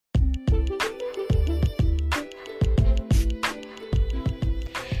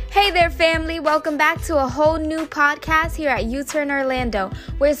Hey there, family. Welcome back to a whole new podcast here at U-Turn Orlando.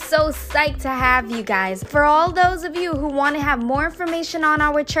 We're so psyched to have you guys. For all those of you who want to have more information on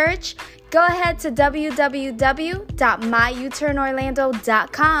our church, go ahead to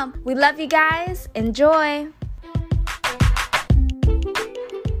www.myuturnorlando.com. We love you guys. Enjoy.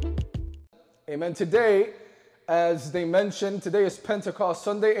 Amen. Today, as they mentioned, today is Pentecost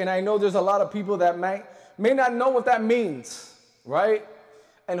Sunday, and I know there's a lot of people that may not know what that means, right?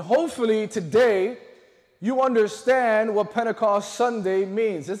 And hopefully today you understand what Pentecost Sunday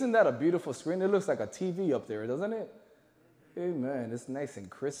means. Isn't that a beautiful screen? It looks like a TV up there, doesn't it? Amen. It's nice and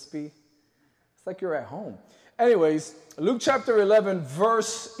crispy. It's like you're at home. Anyways, Luke chapter 11,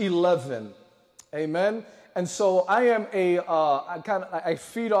 verse 11. Amen. And so I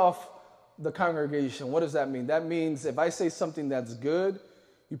feed off the congregation. What does that mean? That means if I say something that's good,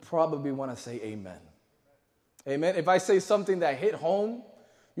 you probably want to say amen. Amen. If I say something that hit home,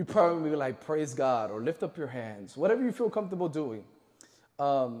 you probably be like, praise God, or lift up your hands, whatever you feel comfortable doing.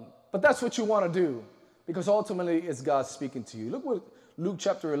 But that's what you want to do, because ultimately it's God speaking to you. Look what Luke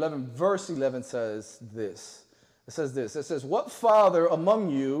chapter 11, verse 11 says this. It says this. It says, what father among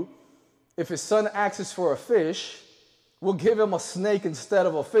you, if his son asks for a fish, will give him a snake instead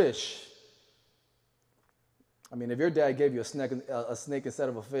of a fish? I mean, if your dad gave you a snake instead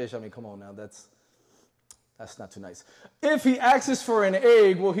of a fish, I mean, come on now, that's not too nice. If he asks for an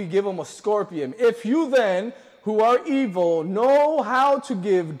egg, will he give him a scorpion? If you then, who are evil, know how to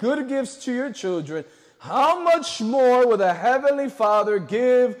give good gifts to your children, how much more will the Heavenly Father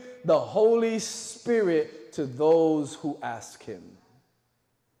give the Holy Spirit to those who ask him?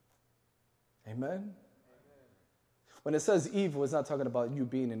 Amen? When it says evil, it's not talking about you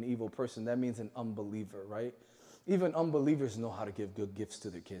being an evil person. That means an unbeliever, right? Even unbelievers know how to give good gifts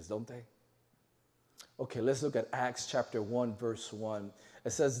to their kids, don't they? Okay, let's look at Acts chapter 1, verse 1.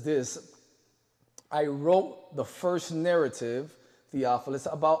 It says this, I wrote the first narrative, Theophilus,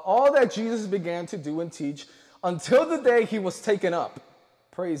 about all that Jesus began to do and teach until the day he was taken up.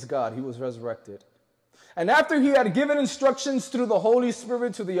 Praise God, he was resurrected. And after he had given instructions through the Holy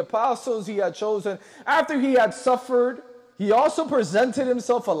Spirit to the apostles he had chosen, after he had suffered, he also presented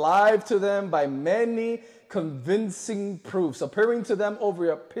himself alive to them by many convincing proofs, appearing to them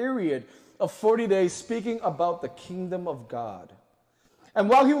over a period of 40 days, speaking about the kingdom of God. And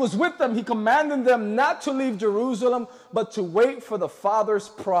while he was with them, he commanded them not to leave Jerusalem, but to wait for the Father's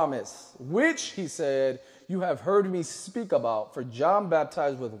promise, which, he said, you have heard me speak about. For John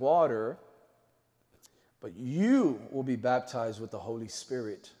baptized with water, but you will be baptized with the Holy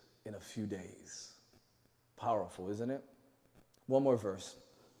Spirit in a few days. Powerful, isn't it? One more verse.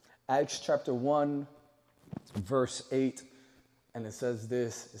 Acts chapter 1, verse 8. And it says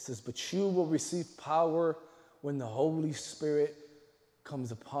this, it says, but you will receive power when the Holy Spirit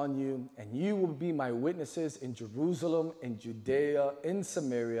comes upon you, and you will be my witnesses in Jerusalem, in Judea, in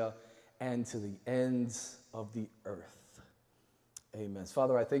Samaria, and to the ends of the earth. Amen.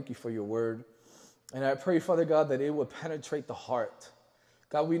 Father, I thank you for your word. And I pray, Father God, that it would penetrate the heart.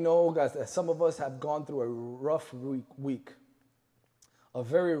 God, we know, God, that some of us have gone through a rough week, a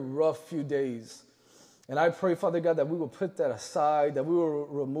very rough few days. And I pray, Father God, that we will put that aside, that we will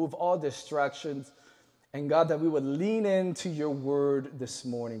remove all distractions, and God, that we would lean into your word this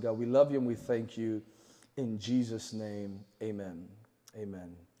morning. God, we love you and we thank you. In Jesus' name, amen.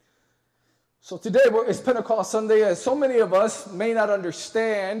 Amen. So today is Pentecost Sunday, and so many of us may not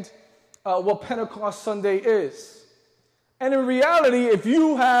understand what Pentecost Sunday is. And in reality, if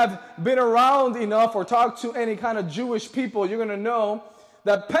you have been around enough or talked to any kind of Jewish people, you're going to know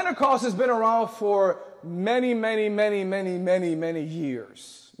that Pentecost has been around for many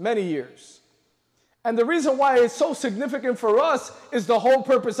years. Many years. And the reason why it's so significant for us is the whole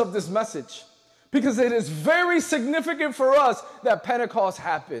purpose of this message. Because it is very significant for us that Pentecost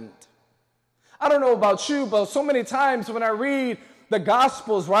happened. I don't know about you, but so many times when I read the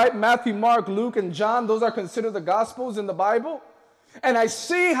Gospels, right? Matthew, Mark, Luke, and John, those are considered the Gospels in the Bible. And I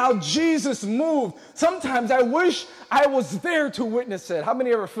see how Jesus moved. Sometimes I wish I was there to witness it. How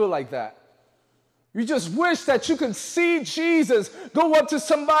many ever feel like that? You just wish that you could see Jesus go up to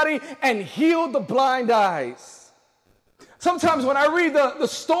somebody and heal the blind eyes. Sometimes when I read the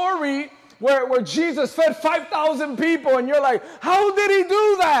story where Jesus fed 5,000 people, and you're like, how did he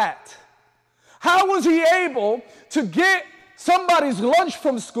do that? How was he able to get somebody's lunch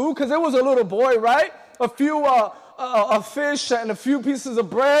from school, because it was a little boy, right? A fish and a few pieces of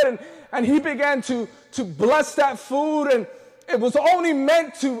bread, and he began to bless that food, and it was only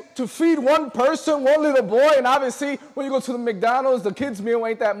meant to feed one person, one little boy. And obviously, when you go to the McDonald's, the kids' meal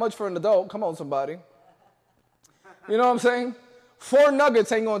ain't that much for an adult. Come on, somebody. You know what I'm saying? 4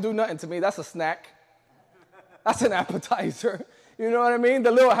 nuggets ain't going to do nothing to me. That's a snack. That's an appetizer. You know what I mean?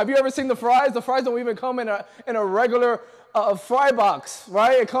 Have you ever seen the fries? The fries don't even come in a regular fry box,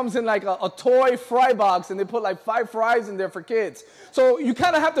 right? It comes in like a toy fry box, and they put like 5 fries in there for kids. So you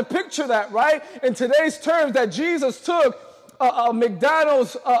kind of have to picture that, right? In today's terms, that Jesus took a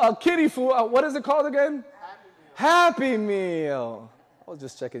McDonald's kiddie food. What is it called again? Happy Meal. I was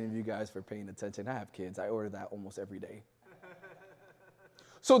just checking if you guys were paying attention. I have kids. I order that almost every day.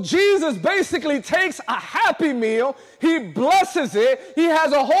 So Jesus basically takes a Happy Meal, he blesses it, he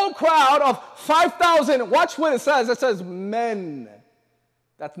has a whole crowd of 5,000, watch what it says men.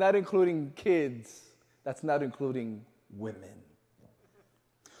 That's not including kids, that's not including women.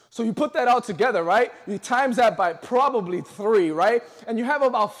 So you put that all together, right? You times that by probably 3, right? And you have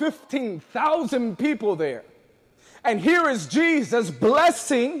about 15,000 people there. And here is Jesus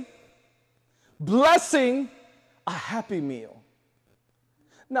blessing a Happy Meal.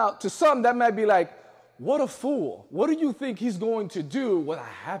 Now, to some, that might be like, what a fool. What do you think he's going to do with a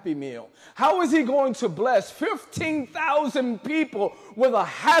Happy Meal? How is he going to bless 15,000 people with a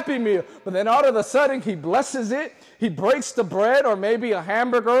Happy Meal? But then all of a sudden, he blesses it. He breaks the bread, or maybe a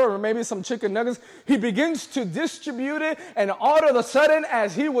hamburger, or maybe some chicken nuggets. He begins to distribute it. And all of a sudden,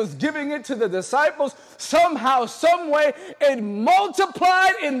 as he was giving it to the disciples, somehow, some way, it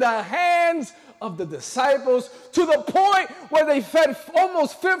multiplied in the hands of the disciples to the point where they fed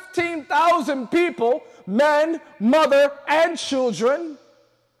almost 15,000 people, men, mother, and children.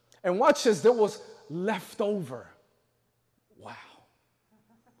 And watch this, there was left over. Wow.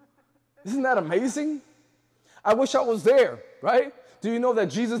 Isn't that amazing? I wish I was there, right? Do you know that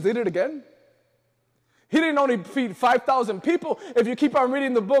Jesus did it again? He didn't only feed 5,000 people. If you keep on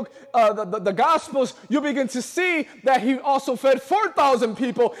reading the book, the Gospels, you begin to see that he also fed 4,000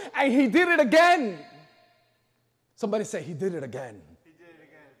 people, and he did it again. Somebody say, he did it again. He did it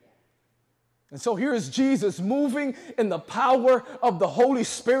again. And so here is Jesus moving in the power of the Holy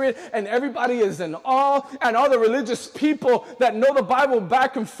Spirit, and everybody is in awe, and all the religious people that know the Bible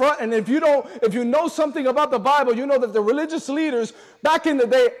back and front. And if you know something about the Bible, you know that the religious leaders back in the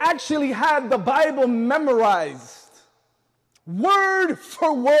day actually had the Bible memorized, word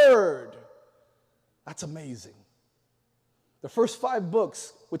for word. That's amazing. The first 5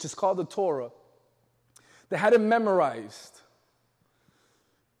 books, which is called the Torah, they had it memorized.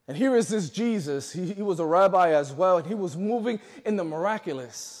 And here is this Jesus. He was a rabbi as well, and he was moving in the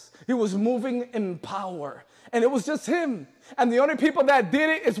miraculous. He was moving in power. And it was just him. And the only people that did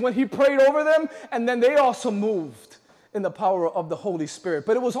it is when he prayed over them, and then they also moved in the power of the Holy Spirit.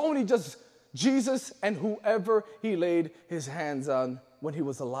 But it was only just Jesus and whoever he laid his hands on when he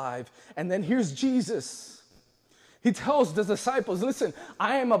was alive. And then here's Jesus. He tells the disciples, listen,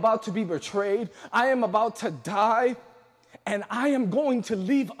 I am about to be betrayed. I am about to die. And I am going to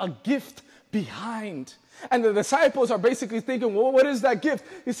leave a gift behind. And the disciples are basically thinking, well, what is that gift?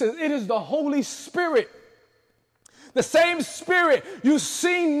 He says, it is the Holy Spirit. The same Spirit you've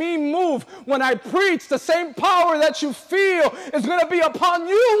seen me move when I preach, the same power that you feel is going to be upon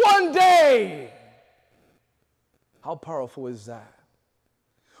you one day. How powerful is that?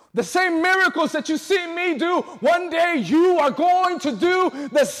 The same miracles that you see me do, one day you are going to do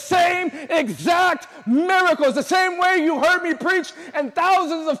the same exact miracles. The same way you heard me preach and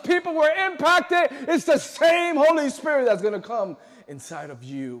thousands of people were impacted, it's the same Holy Spirit that's going to come inside of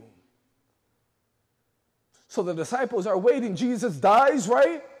you. So the disciples are waiting. Jesus dies,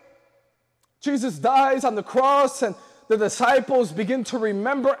 right? Jesus dies on the cross, and the disciples begin to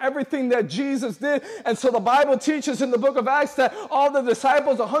remember everything that Jesus did. And so the Bible teaches in the book of Acts that all the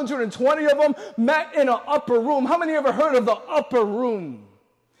disciples, 120 of them, met in an upper room. How many ever heard of the upper room?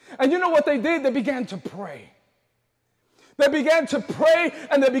 And you know what they did? They began to pray. They began to pray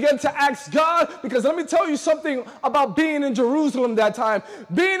and they began to ask God, because let me tell you something about being in Jerusalem that time.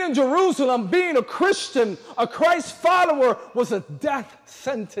 Being in Jerusalem, being a Christian, a Christ follower, was a death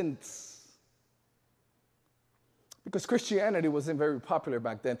sentence. Because Christianity wasn't very popular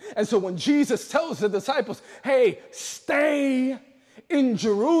back then. And so when Jesus tells the disciples, hey, stay in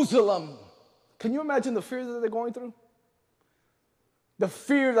Jerusalem. Can you imagine the fear that they're going through? The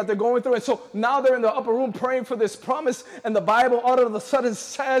fear that they're going through. And so now they're in the upper room praying for this promise. And the Bible all of a sudden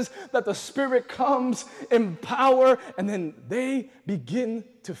says that the Spirit comes in power. And then they begin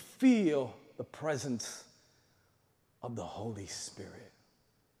to feel the presence of the Holy Spirit.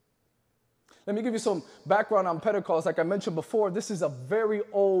 Let me give you some background on Pentecost. Like I mentioned before, this is a very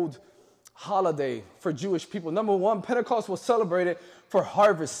old holiday for Jewish people. Number one, Pentecost was celebrated for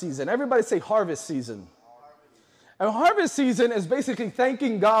harvest season. Everybody say harvest season. And harvest season is basically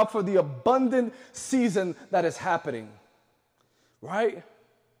thanking God for the abundant season that is happening. right?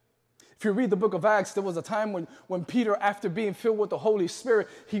 If you read the book of Acts, there was a time when Peter, after being filled with the Holy Spirit,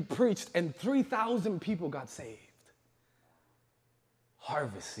 he preached and 3,000 people got saved.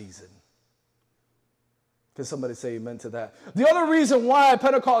 Harvest season. Can somebody say amen to that? The other reason why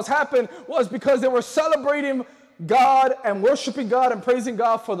Pentecost happened was because they were celebrating God and worshiping God and praising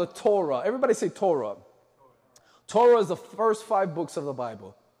God for the Torah. Everybody say Torah. Torah is the first 5 books of the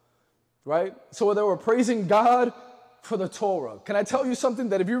Bible, right? So they were praising God for the Torah. Can I tell you something?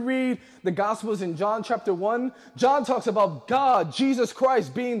 That if you read the Gospels in John chapter 1, John talks about God, Jesus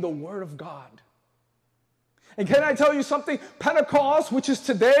Christ, being the Word of God. And can I tell you something? Pentecost, which is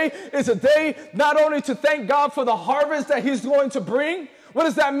today, is a day not only to thank God for the harvest that He's going to bring. What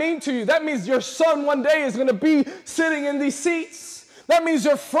does that mean to you? That means your son one day is going to be sitting in these seats. That means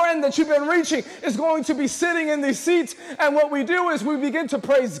your friend that you've been reaching is going to be sitting in these seats. And what we do is we begin to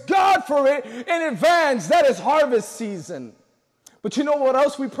praise God for it in advance. That is harvest season. But you know what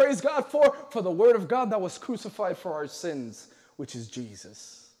else we praise God for? For the Word of God that was crucified for our sins, which is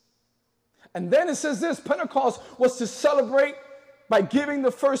Jesus. And then it says this, Pentecost was to celebrate by giving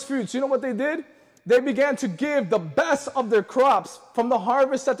the first fruits. You know what they did? They began to give the best of their crops from the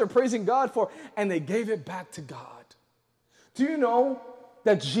harvest that they're praising God for, and they gave it back to God. Do you know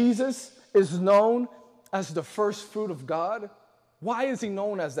that Jesus is known as the first fruit of God? Why is he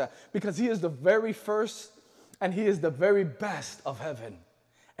known as that? Because he is the very first and he is the very best of heaven.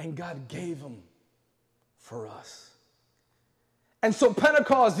 And God gave him for us. And so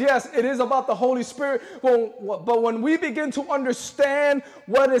Pentecost, yes, it is about the Holy Spirit. But when we begin to understand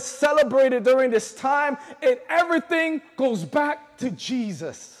what is celebrated during this time, everything goes back to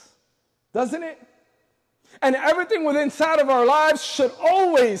Jesus. Doesn't it? And everything within inside of our lives should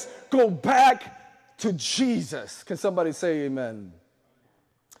always go back to Jesus. Can somebody say amen?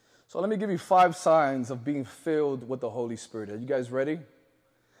 So let me give you 5 signs of being filled with the Holy Spirit. Are you guys ready?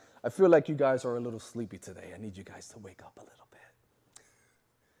 I feel like you guys are a little sleepy today. I need you guys to wake up a little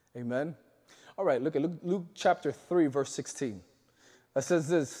bit. Amen. All right, look at Luke chapter 3, verse 16. It says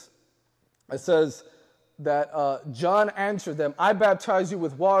this. It says that John answered them, I baptize you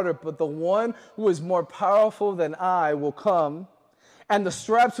with water, but the one who is more powerful than I will come, and the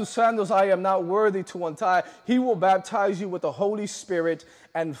straps whose sandals I am not worthy to untie. He will baptize you with the Holy Spirit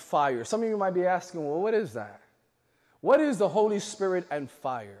and fire. Some of you might be asking, well, what is that? What is the Holy Spirit and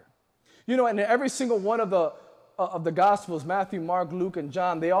fire? You know, and in every single one of the Gospels, Matthew, Mark, Luke, and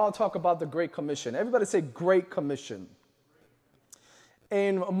John, they all talk about the Great Commission. Everybody say Great Commission.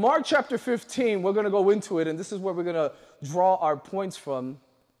 In Mark chapter 15, we're going to go into it, and this is where we're going to draw our points from.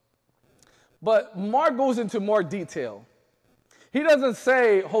 But Mark goes into more detail. He doesn't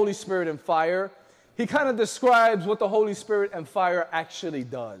say Holy Spirit and fire. He kind of describes what the Holy Spirit and fire actually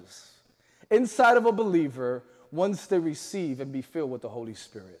does inside of a believer once they receive and be filled with the Holy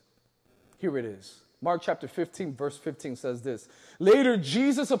Spirit. Here it is. Mark chapter 15, verse 15 says this. Later,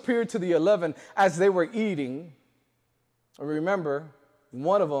 Jesus appeared to the 11 as they were eating. Remember,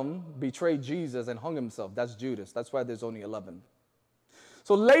 one of them betrayed Jesus and hung himself. That's Judas. That's why there's only 11.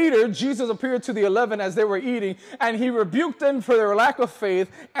 So later, Jesus appeared to the 11 as they were eating, and he rebuked them for their lack of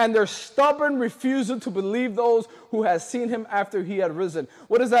faith and their stubborn refusal to believe those who had seen him after he had risen.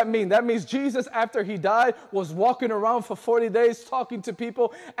 What does that mean? That means Jesus, after he died, was walking around for 40 days talking to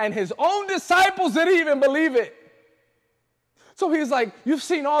people, and his own disciples didn't even believe it. So he's like, you've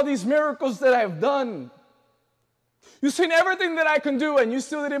seen all these miracles that I've done. You've seen everything that I can do, and you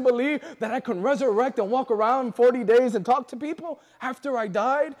still didn't believe that I can resurrect and walk around 40 days and talk to people after I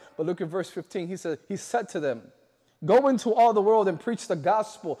died? But look at verse 15. He said to them, go into all the world and preach the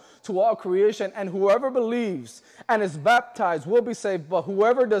gospel to all creation, and whoever believes and is baptized will be saved, but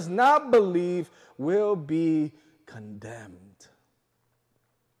whoever does not believe will be condemned.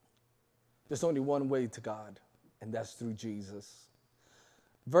 There's only one way to God, and that's through Jesus.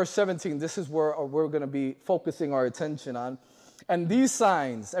 Verse 17, this is where we're going to be focusing our attention on. And these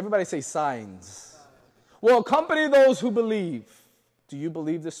signs, everybody say signs, will accompany those who believe. Do you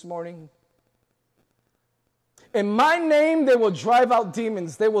believe this morning? In my name, they will drive out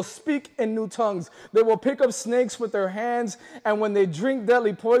demons. They will speak in new tongues. They will pick up snakes with their hands. And when they drink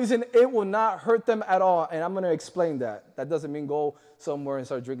deadly poison, it will not hurt them at all. And I'm going to explain that. That doesn't mean go somewhere and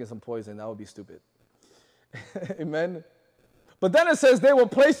start drinking some poison. That would be stupid. Amen. But then it says they will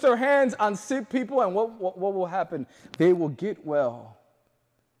place their hands on sick people, and what will happen? They will get well.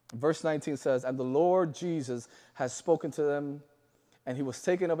 Verse 19 says, and the Lord Jesus has spoken to them, and he was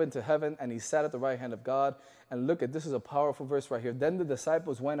taken up into heaven, and he sat at the right hand of God. And look at, this is a powerful verse right here. Then the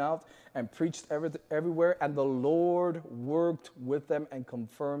disciples went out and preached everywhere, and the Lord worked with them and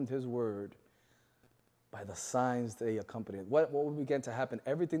confirmed his word. by the signs they accompanied. What began to happen?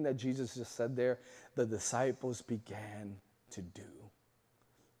 Everything that Jesus just said there, the disciples began to do.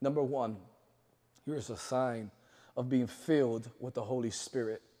 Number one, here's a sign of being filled with the Holy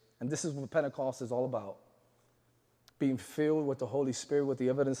Spirit. And this is what Pentecost is all about. Being filled with the Holy Spirit, with the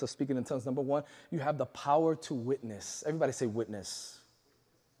evidence of speaking in tongues. Number one, you have the power to witness. Everybody say witness.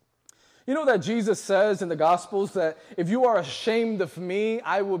 You know that Jesus says in the Gospels that if you are ashamed of me,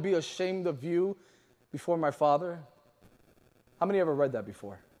 I will be ashamed of you before my Father? How many ever read that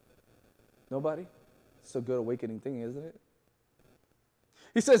before? Nobody? It's a good awakening thing, isn't it?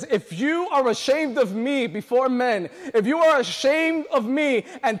 He says, if you are ashamed of me before men, if you are ashamed of me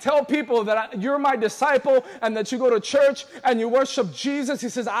and tell people that you're my disciple and that you go to church and you worship Jesus, he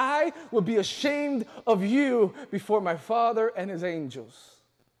says, I will be ashamed of you before my Father and his angels.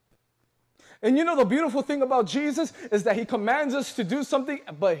 And you know the beautiful thing about Jesus is that he commands us to do something,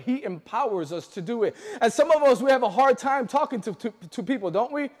 but he empowers us to do it. And some of us, we have a hard time talking to people,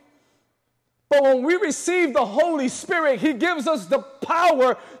 don't we? But when we receive the Holy Spirit, he gives us the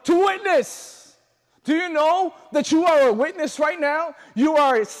power to witness. Do you know that you are a witness right now? You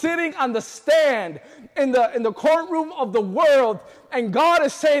are sitting on the stand in the courtroom of the world, and God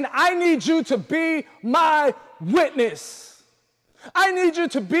is saying, I need you to be my witness. I need you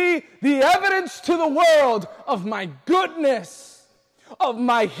to be the evidence to the world of my goodness, of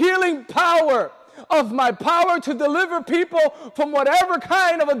my healing power, of my power to deliver people from whatever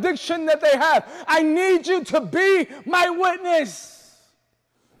kind of addiction that they have. I need you to be my witness.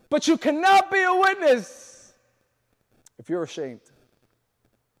 But you cannot be a witness if you're ashamed.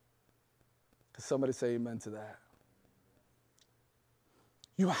 Can somebody say amen to that?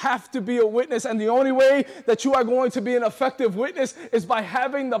 You have to be a witness, and the only way that you are going to be an effective witness is by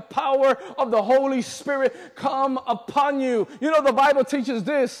having the power of the Holy Spirit come upon you. You know, the Bible teaches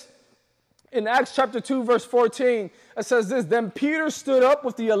this. In Acts chapter 2, verse 14, it says this, then Peter stood up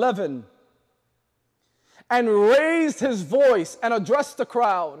with the 11 and raised his voice and addressed the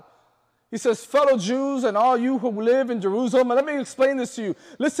crowd. He says, fellow Jews and all you who live in Jerusalem, and let me explain this to you.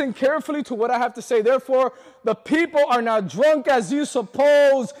 Listen carefully to what I have to say. Therefore, the people are not drunk as you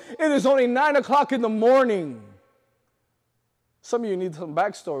suppose. It is only 9 o'clock in the morning. Some of you need some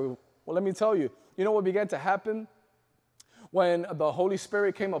backstory. Well, let me tell you. You know what began to happen? When the Holy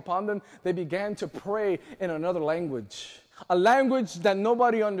Spirit came upon them, they began to pray in another language. A language that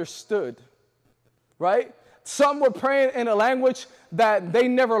nobody understood. Right? Some were praying in a language that they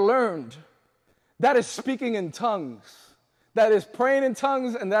never learned. That is speaking in tongues. That is praying in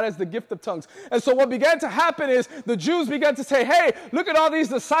tongues, and that is the gift of tongues. And so what began to happen is the Jews began to say, hey, look at all these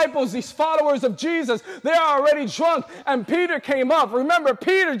disciples, these followers of Jesus. They are already drunk. And Peter came up. Remember,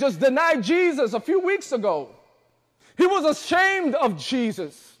 Peter just denied Jesus a few weeks ago. He was ashamed of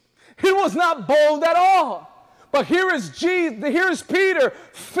Jesus. He was not bold at all. But here is Peter,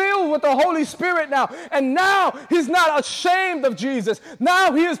 filled with the Holy Spirit now. And now he's not ashamed of Jesus.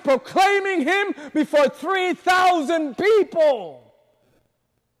 Now he is proclaiming him before 3,000 people.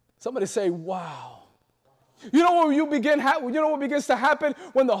 Somebody say, wow. You know what begins to happen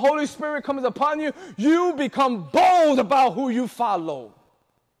when the Holy Spirit comes upon you? You become bold about who you follow.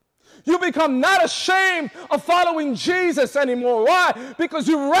 You become not ashamed of following Jesus anymore. Why? Because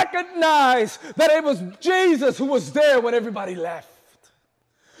you recognize that it was Jesus who was there when everybody left.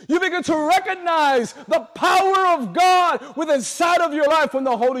 You begin to recognize the power of God within inside of your life when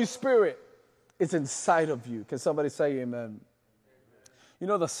the Holy Spirit is inside of you. Can somebody say amen? You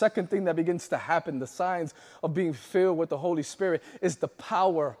know, the second thing that begins to happen, the signs of being filled with the Holy Spirit, is the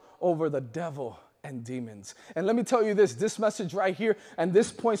power over the devil and demons. And let me tell you this message right here and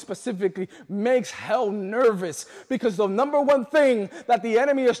this point specifically makes hell nervous, because the number one thing that the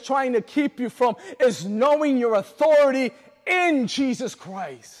enemy is trying to keep you from is knowing your authority in Jesus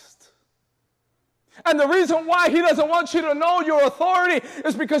Christ. And the reason why he doesn't want you to know your authority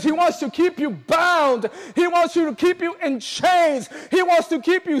is because he wants to keep you bound. He wants you to keep you in chains. He wants to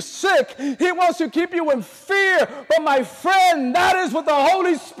keep you sick. He wants to keep you in fear. But my friend, that is what the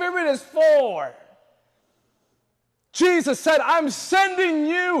Holy Spirit is for. Jesus said, I'm sending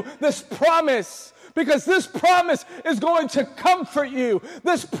you this promise because this promise is going to comfort you.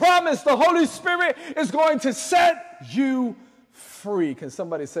 This promise, the Holy Spirit, is going to set you free. Can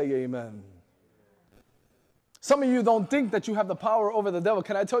somebody say amen? Some of you don't think that you have the power over the devil.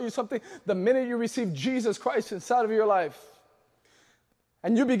 Can I tell you something? The minute you receive Jesus Christ inside of your life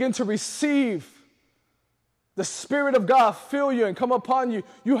and you begin to receive the Spirit of God fill you and come upon you,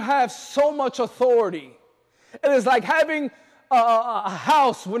 you have so much authority. It is like having a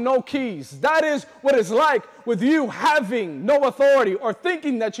house with no keys. That is what it's like with you having no authority or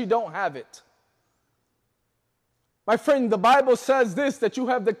thinking that you don't have it. My friend, the Bible says this, that you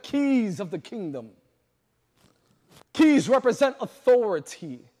have the keys of the kingdom. Keys represent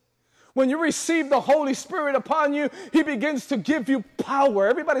authority. When you receive the Holy Spirit upon you, He begins to give you power.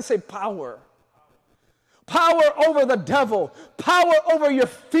 Everybody say power. Power over the devil. Power over your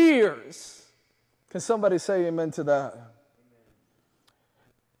fears. Can somebody say amen to that?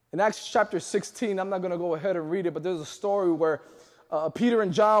 In Acts chapter 16, I'm not going to go ahead and read it, but there's a story where Peter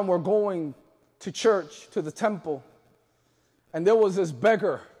and John were going to church, to the temple, and there was this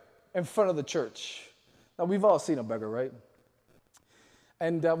beggar in front of the church. Now, we've all seen a beggar, right?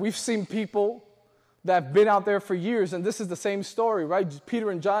 And we've seen people that have been out there for years, and this is the same story, right?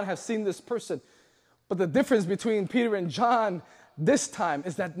 Peter and John have seen this person. But the difference between Peter and John this time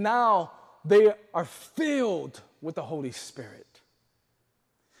is that now they are filled with the Holy Spirit.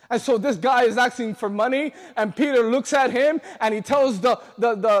 And so this guy is asking for money, and Peter looks at him, and he tells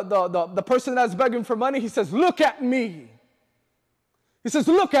the person that's begging for money, he says, look at me. He says,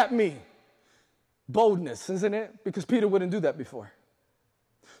 look at me. Boldness, isn't it? Because Peter wouldn't do that before.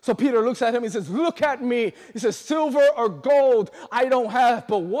 So Peter looks at him, he says, look at me. He says, silver or gold I don't have,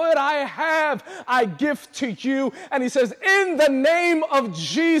 but what I have I give to you. And he says, in the name of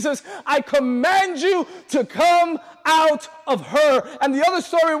Jesus, I command you to come out of her. And the other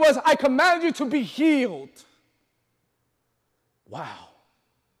story was, I command you to be healed. Wow.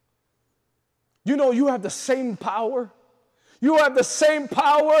 You know, you have the same power. You have the same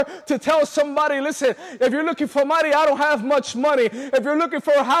power to tell somebody, listen, if you're looking for money, I don't have much money. If you're looking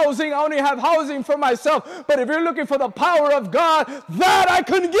for housing, I only have housing for myself. But if you're looking for the power of God, that I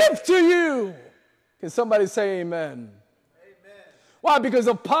can give to you. Can somebody say amen? Amen. Why? Because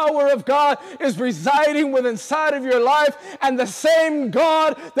the power of God is residing within inside of your life, and the same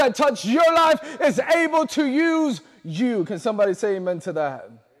God that touched your life is able to use you. Can somebody say amen to that?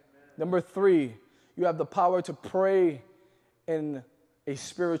 Amen. Number 3, you have the power to pray in a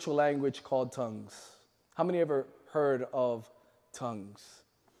spiritual language called tongues. How many ever heard of tongues?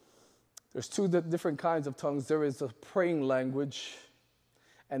 There's 2 different kinds of tongues. There is the praying language,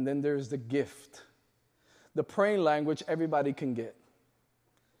 and then there's the gift. The praying language everybody can get,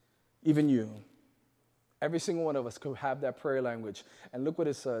 even you. Every single one of us could have that prayer language. And look what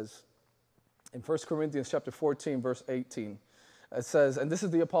it says in 1 Corinthians chapter 14, verse 18. It says, and this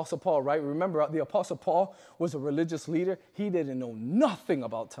is the Apostle Paul, right? Remember, the Apostle Paul was a religious leader. He didn't know nothing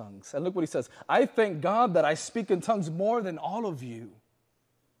about tongues. And look what he says. I thank God that I speak in tongues more than all of you.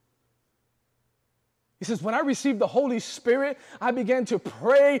 He says, when I received the Holy Spirit, I began to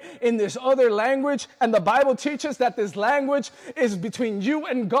pray in this other language. And the Bible teaches that this language is between you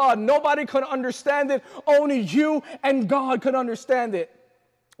and God. Nobody could understand it. Only you and God could understand it.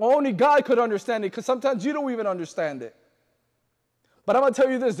 Only God could understand it, because sometimes you don't even understand it. But I'm going to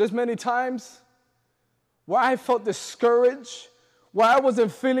tell you this, there's many times where I felt discouraged, where I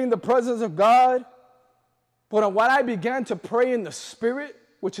wasn't feeling the presence of God. But when I began to pray in the Spirit,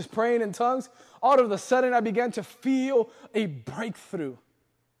 which is praying in tongues, all of a sudden I began to feel a breakthrough.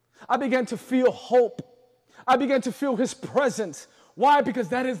 I began to feel hope. I began to feel His presence. Why? Because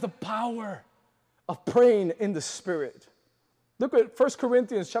that is the power of praying in the Spirit. Look at 1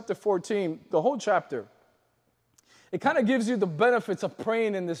 Corinthians chapter 14, the whole chapter. It kind of gives you the benefits of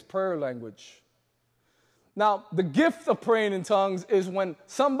praying in this prayer language. Now, the gift of praying in tongues is when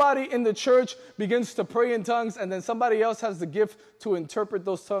somebody in the church begins to pray in tongues, and then somebody else has the gift to interpret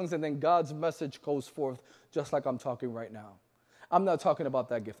those tongues, and then God's message goes forth, just like I'm talking right now. I'm not talking about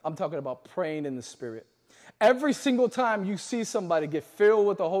that gift. I'm talking about praying in the Spirit. Every single time you see somebody get filled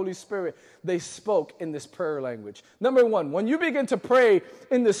with the Holy Spirit, they spoke in this prayer language. Number 1, when you begin to pray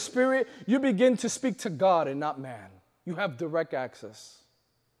in the Spirit, you begin to speak to God and not man. You have direct access.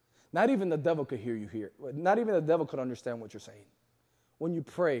 Not even the devil could hear you here. Not even the devil could understand what you're saying when you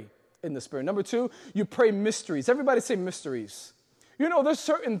pray in the Spirit. Number 2, you pray mysteries. Everybody say mysteries. You know, there's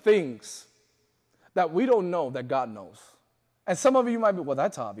certain things that we don't know that God knows. And some of you might be, well,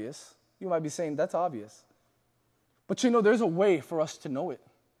 that's obvious. You might be saying, that's obvious. But you know, there's a way for us to know it.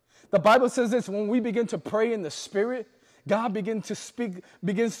 The Bible says this, when we begin to pray in the Spirit, God begins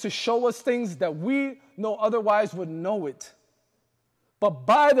to show us things that we no otherwise would know it. But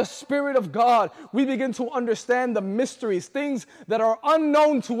by the Spirit of God, we begin to understand the mysteries, things that are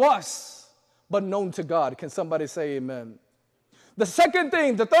unknown to us, but known to God. Can somebody say amen? The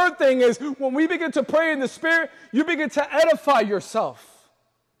third thing is when we begin to pray in the Spirit, you begin to edify yourself.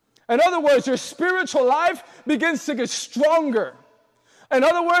 In other words, your spiritual life begins to get stronger. In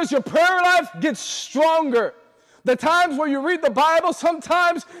other words, your prayer life gets stronger. The times where you read the Bible,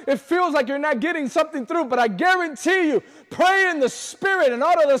 sometimes it feels like you're not getting something through, but I guarantee you, pray in the Spirit, and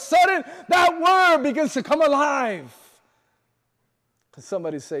all of a sudden, that word begins to come alive. Can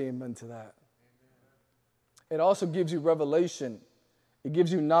somebody say amen to that? It also gives you revelation. It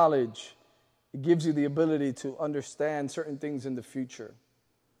gives you knowledge. It gives you the ability to understand certain things in the future.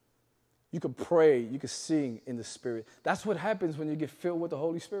 You can pray. You can sing in the Spirit. That's what happens when you get filled with the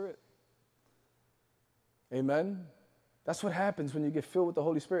Holy Spirit. Amen? That's what happens when you get filled with the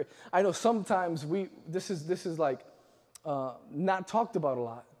Holy Spirit. I know sometimes this is like not talked about a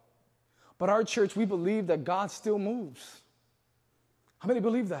lot. But our church, we believe that God still moves. How many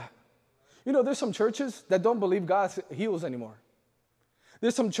believe that? You know, there's some churches that don't believe God heals anymore.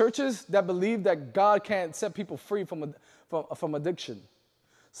 There's some churches that believe that God can't set people free from addiction.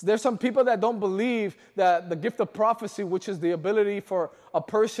 So there's some people that don't believe that the gift of prophecy, which is the ability for a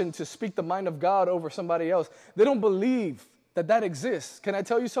person to speak the mind of God over somebody else, they don't believe that that exists. Can I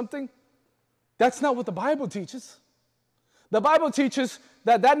tell you something? That's not what the Bible teaches. The Bible teaches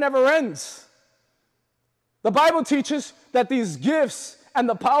that that never ends. The Bible teaches that these gifts and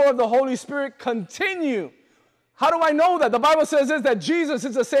the power of the Holy Spirit continue. How do I know that? The Bible says this, that Jesus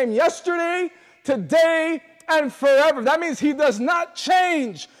is the same yesterday, today, and forever. That means he does not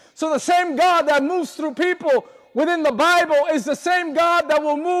change. So the same God that moves through people within the Bible is the same God that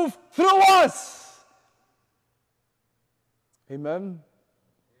will move through us. Amen?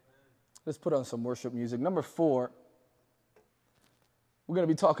 Let's put on some worship music. Number 4, we're going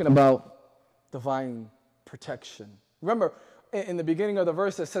to be talking about divine protection. Remember, in the beginning of the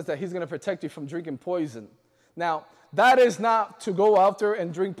verse, it says that he's going to protect you from drinking poison. Now, that is not to go out there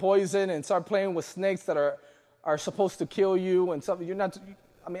and drink poison and start playing with snakes that are supposed to kill you and something. You're not.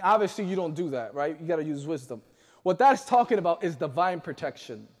 I mean, obviously you don't do that, right? You got to use wisdom. What that's talking about is divine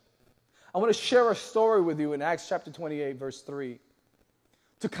protection. I want to share a story with you in Acts chapter 28, verse 3,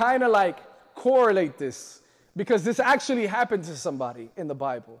 to kind of like correlate this, because this actually happened to somebody in the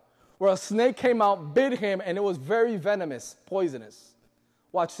Bible, where a snake came out, bit him, and it was very venomous, poisonous.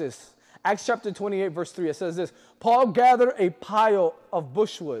 Watch this. Acts chapter 28, verse 3, it says this: Paul gathered a pile of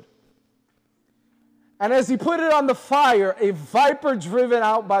bushwood, and as he put it on the fire, a viper driven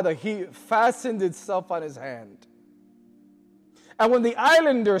out by the heat fastened itself on his hand. And when the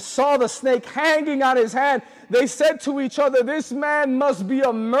islanders saw the snake hanging on his hand, they said to each other, "This man must be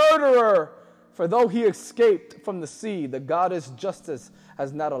a murderer, for though he escaped from the sea, the goddess Justice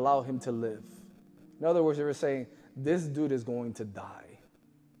has not allowed him to live." In other words, they were saying, this dude is going to die.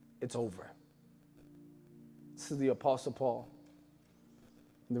 It's over. This is the Apostle Paul.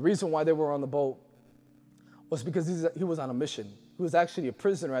 And the reason why they were on the boat was because he was on a mission. He was actually a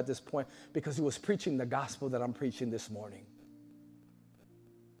prisoner at this point because he was preaching the gospel that I'm preaching this morning.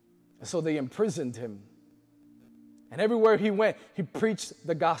 And so they imprisoned him. And everywhere he went, he preached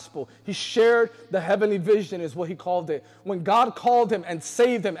the gospel. He shared the heavenly vision, is what he called it. When God called him and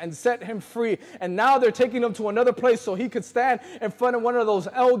saved him and set him free, and now they're taking him to another place so he could stand in front of one of those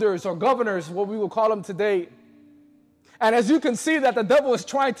elders or governors, what we will call them today. And as you can see, that the devil is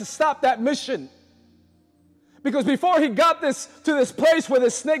trying to stop that mission. Because before he got to this place where the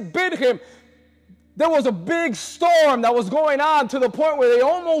snake bit him, there was a big storm that was going on to the point where they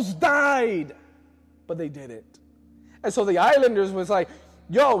almost died. But they didn't. And so the islanders was like,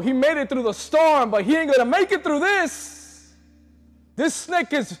 yo, he made it through the storm, but he ain't going to make it through this. This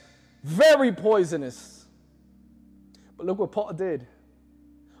snake is very poisonous. But look what Paul did.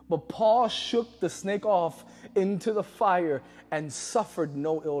 But Paul shook the snake off into the fire and suffered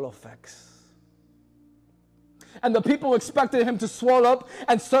no ill effects. And the people expected him to swell up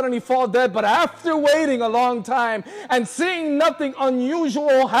and suddenly fall dead. But after waiting a long time and seeing nothing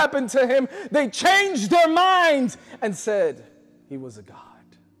unusual happen to him, they changed their minds and said he was a god.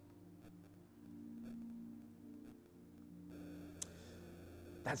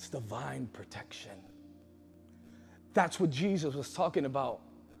 That's divine protection. That's what Jesus was talking about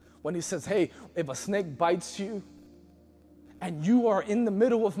when he says, hey, if a snake bites you, and you are in the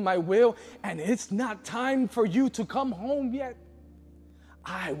middle of my will, and it's not time for you to come home yet,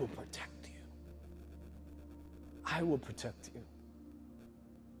 I will protect you. I will protect you.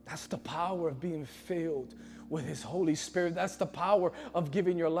 That's the power of being filled with his Holy Spirit. That's the power of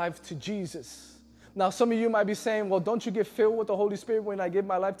giving your life to Jesus. Now, some of you might be saying, well, don't you get filled with the Holy Spirit when I give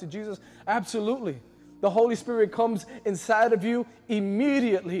my life to Jesus? Absolutely. The Holy Spirit comes inside of you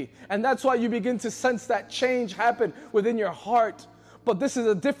immediately. And that's why you begin to sense that change happen within your heart. But this is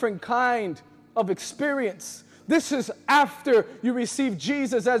a different kind of experience. This is after you receive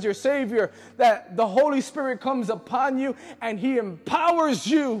Jesus as your Savior, that the Holy Spirit comes upon you and he empowers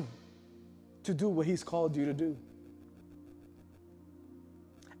you to do what he's called you to do.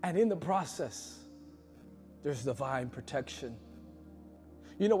 And in the process, there's divine protection.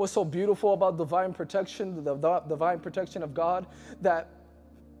 You know what's so beautiful about divine protection, the divine protection of God? That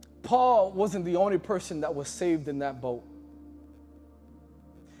Paul wasn't the only person that was saved in that boat.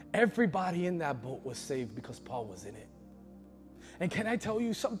 Everybody in that boat was saved because Paul was in it. And can I tell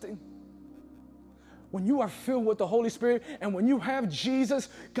you something? When you are filled with the Holy Spirit and when you have Jesus,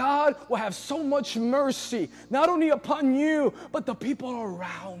 God will have so much mercy, not only upon you, but the people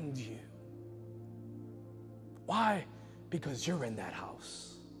around you. Why? Because you're in that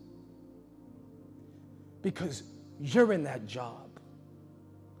house. Because you're in that job.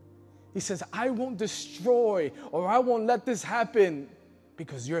 He says, I won't destroy or I won't let this happen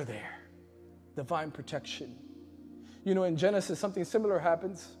because you're there. Divine protection. You know, in Genesis, something similar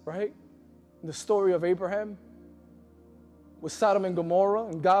happens, right? The story of Abraham with Sodom and Gomorrah,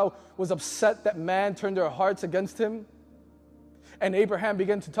 and God was upset that man turned their hearts against him. And Abraham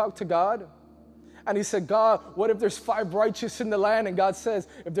began to talk to God. And he said, God, what if there's 5 righteous in the land? And God says,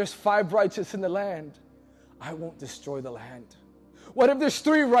 if there's 5 righteous in the land, I won't destroy the land. What if there's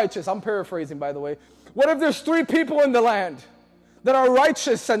 3 righteous? I'm paraphrasing, by the way. What if there's 3 people in the land that are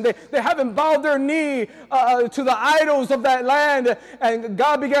righteous and they haven't bowed their knee to the idols of that land? And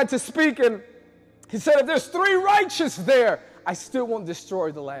God began to speak, and he said, if there's 3 righteous there, I still won't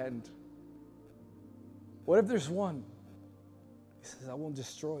destroy the land. What if there's 1? He says, I won't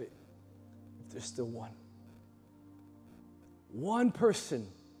destroy it if there's still 1. 1 person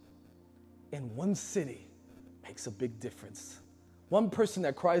in 1 city makes a big difference. 1 person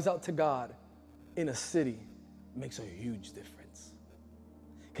that cries out to God in a city makes a huge difference.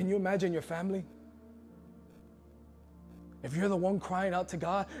 Can you imagine your family? If you're the one crying out to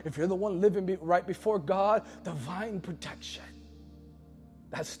God, if you're the one living right before God, divine protection.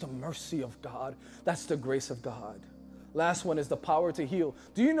 That's the mercy of God. That's the grace of God. Last one is the power to heal.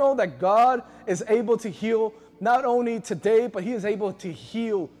 Do you know that God is able to heal not only today, but he is able to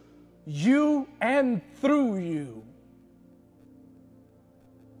heal you and through you.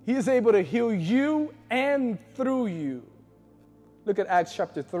 He is able to heal you and through you. Look at Acts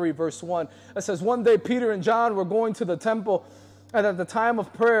chapter 3, verse 1. It says, one day Peter and John were going to the temple, and at the time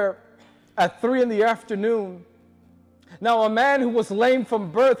of prayer, at 3 p.m, now a man who was lame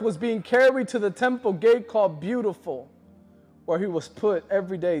from birth was being carried to the temple gate called Beautiful, where he was put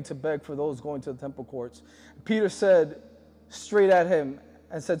every day to beg for those going to the temple courts. Peter said straight at him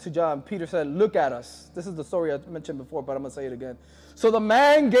and said to John, Peter said, look at us. This is the story I mentioned before, but I'm going to say it again. So the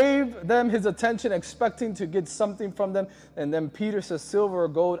man gave them his attention, expecting to get something from them. And then Peter says, silver or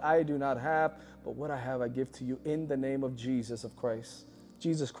gold I do not have, but what I have I give to you in the name of Jesus of Christ.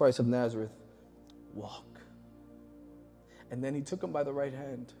 Jesus Christ of Nazareth, walk. And then he took him by the right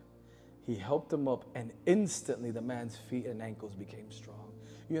hand. He helped him up, and instantly the man's feet and ankles became strong.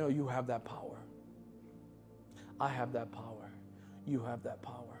 You know, you have that power. I have that power. You have that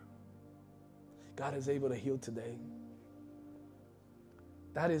power. God is able to heal today.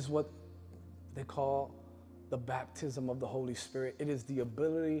 That is what they call the baptism of the Holy Spirit. It is the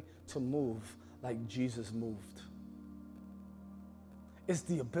ability to move like Jesus moved. It's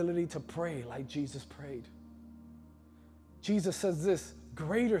the ability to pray like Jesus prayed. Jesus says this,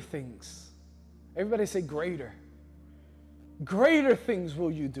 greater things. Everybody say greater. Greater things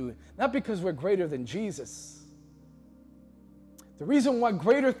will you do. Not because we're greater than Jesus. The reason why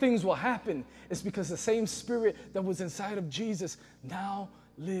greater things will happen is because the same Spirit that was inside of Jesus now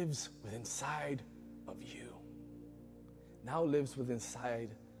lives within inside of you. Now lives within inside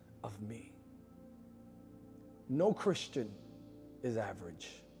of me. No Christian is average.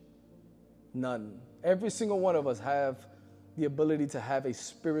 None. Every single one of us have the ability to have a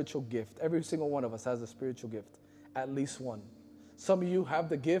spiritual gift. Every single one of us has a spiritual gift. At least one. Some of you have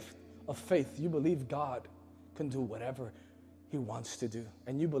the gift of faith. You believe God can do whatever He wants to do.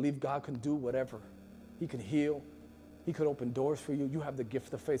 And you believe God can do whatever. He can heal. He could open doors for you. You have the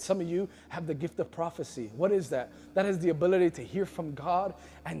gift of faith. Some of you have the gift of prophecy. What is that? That is the ability to hear from God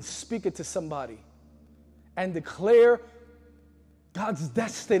and speak it to somebody and declare God's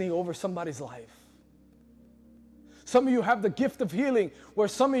destiny over somebody's life. Some of you have the gift of healing, where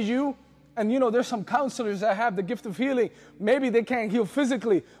some of you, and you know, there's some counselors that have the gift of healing. Maybe they can't heal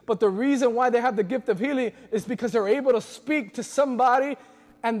physically, but the reason why they have the gift of healing is because they're able to speak to somebody,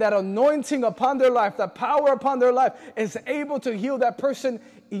 and that anointing upon their life, that power upon their life is able to heal that person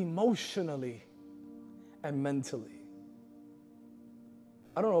emotionally and mentally.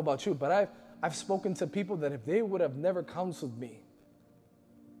 I don't know about you, but I've spoken to people that if they would have never counseled me,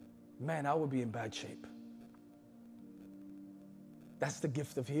 man, I would be in bad shape. That's the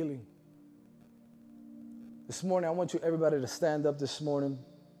gift of healing. This morning, I want everybody to stand up this morning.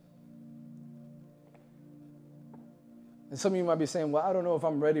 And some of you might be saying, well, I don't know if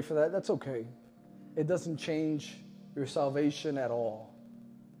I'm ready for that. That's okay. It doesn't change your salvation at all.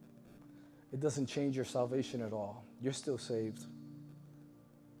 It doesn't change your salvation at all. You're still saved.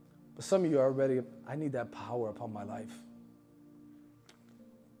 But some of you are ready. I need that power upon my life.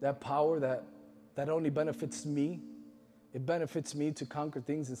 That power that only benefits me. It benefits me to conquer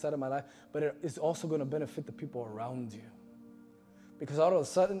things inside of my life, but it is also going to benefit the people around you. Because all of a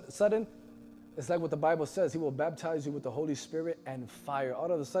sudden, it's like what the Bible says. He will baptize you with the Holy Spirit and fire. All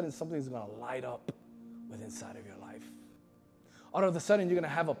of a sudden, something's going to light up within inside of your life. All of a sudden, you're going to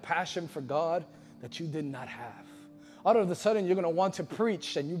have a passion for God that you did not have. All of a sudden, you're going to want to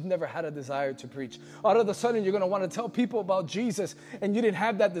preach, and you've never had a desire to preach. All of a sudden, you're going to want to tell people about Jesus, and you didn't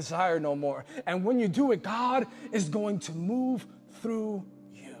have that desire no more. And when you do it, God is going to move through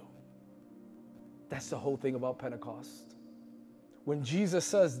you. That's the whole thing about Pentecost. When Jesus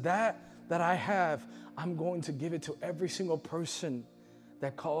says that I have, I'm going to give it to every single person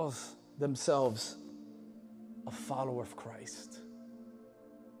that calls themselves a follower of Christ.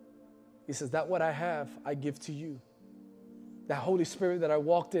 He says, that what I have, I give to you. That Holy Spirit that I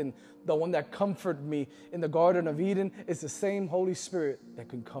walked in, the one that comforted me in the Garden of Eden, is the same Holy Spirit that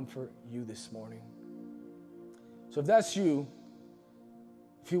can comfort you this morning. So if that's you,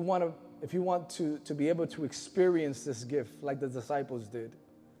 if you want to be able to experience this gift like the disciples did,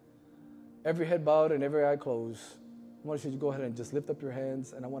 every head bowed and every eye closed, I want you to go ahead and just lift up your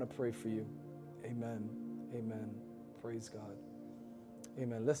hands, and I want to pray for you. Amen. Amen. Praise God.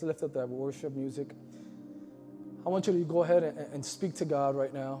 Amen. Let's lift up that worship music. I want you to go ahead and speak to God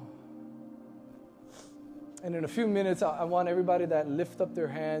right now. And in a few minutes, I want everybody that lift up their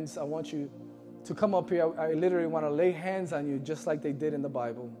hands, I want you to come up here. I literally want to lay hands on you just like they did in the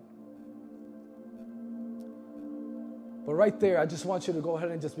Bible. But right there, I just want you to go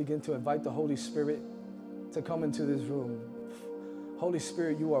ahead and just begin to invite the Holy Spirit to come into this room. Holy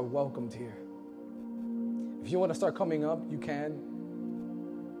Spirit, you are welcomed here. If you want to start coming up, you can.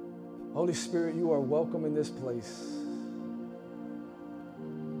 Holy Spirit, you are welcome in this place.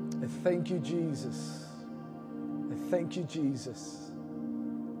 I thank you, Jesus. I thank you, Jesus.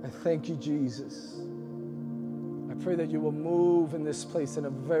 I thank you, Jesus. I pray that you will move in this place in a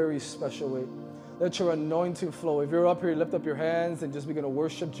very special way. Let your anointing flow. If you're up here, lift up your hands and just begin to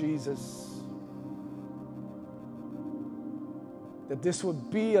worship Jesus. That this would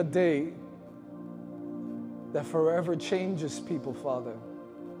be a day that forever changes people, Father.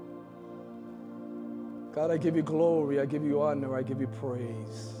 God, I give you glory, I give you honor, I give you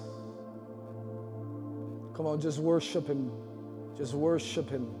praise. Come on, just worship Him. Just worship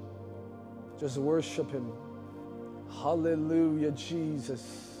Him. Just worship Him. Hallelujah,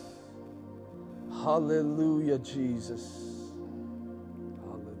 Jesus. Hallelujah, Jesus.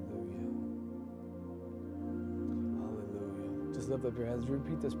 Hallelujah. Hallelujah. Just lift up your hands.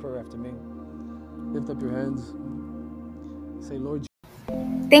 Repeat this prayer after me. Lift up your hands. Say, Lord Jesus.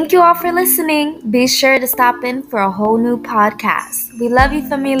 Thank you all for listening. Be sure to stop in for a whole new podcast. We love you,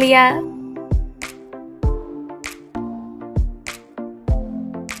 familia.